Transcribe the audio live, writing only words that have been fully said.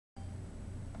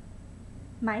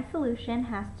My solution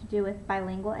has to do with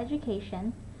bilingual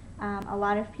education. A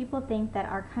lot of people think that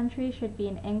our country should be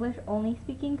an English-only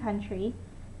speaking country,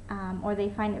 or they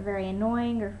find it very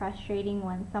annoying or frustrating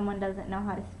when someone doesn't know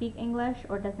how to speak English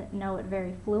or doesn't know it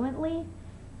very fluently.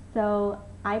 So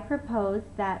I propose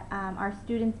that our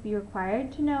students be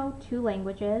required to know two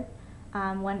languages,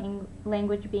 one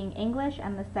language being English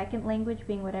and the second language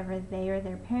being whatever they or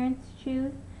their parents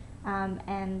choose.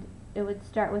 And it would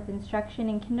start with instruction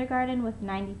in kindergarten with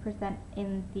 90%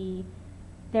 in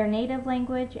their native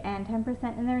language and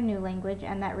 10% in their new language,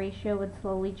 and that ratio would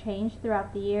slowly change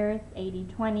throughout the years,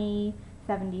 80-20,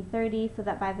 70-30, so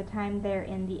that by the time they're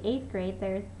in the 8th grade,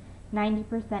 there's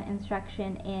 90%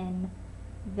 instruction in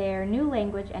their new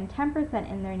language and 10%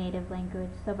 in their native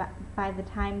language. So by the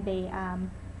time they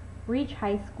reach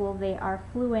high school, they are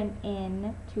fluent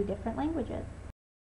in two different languages.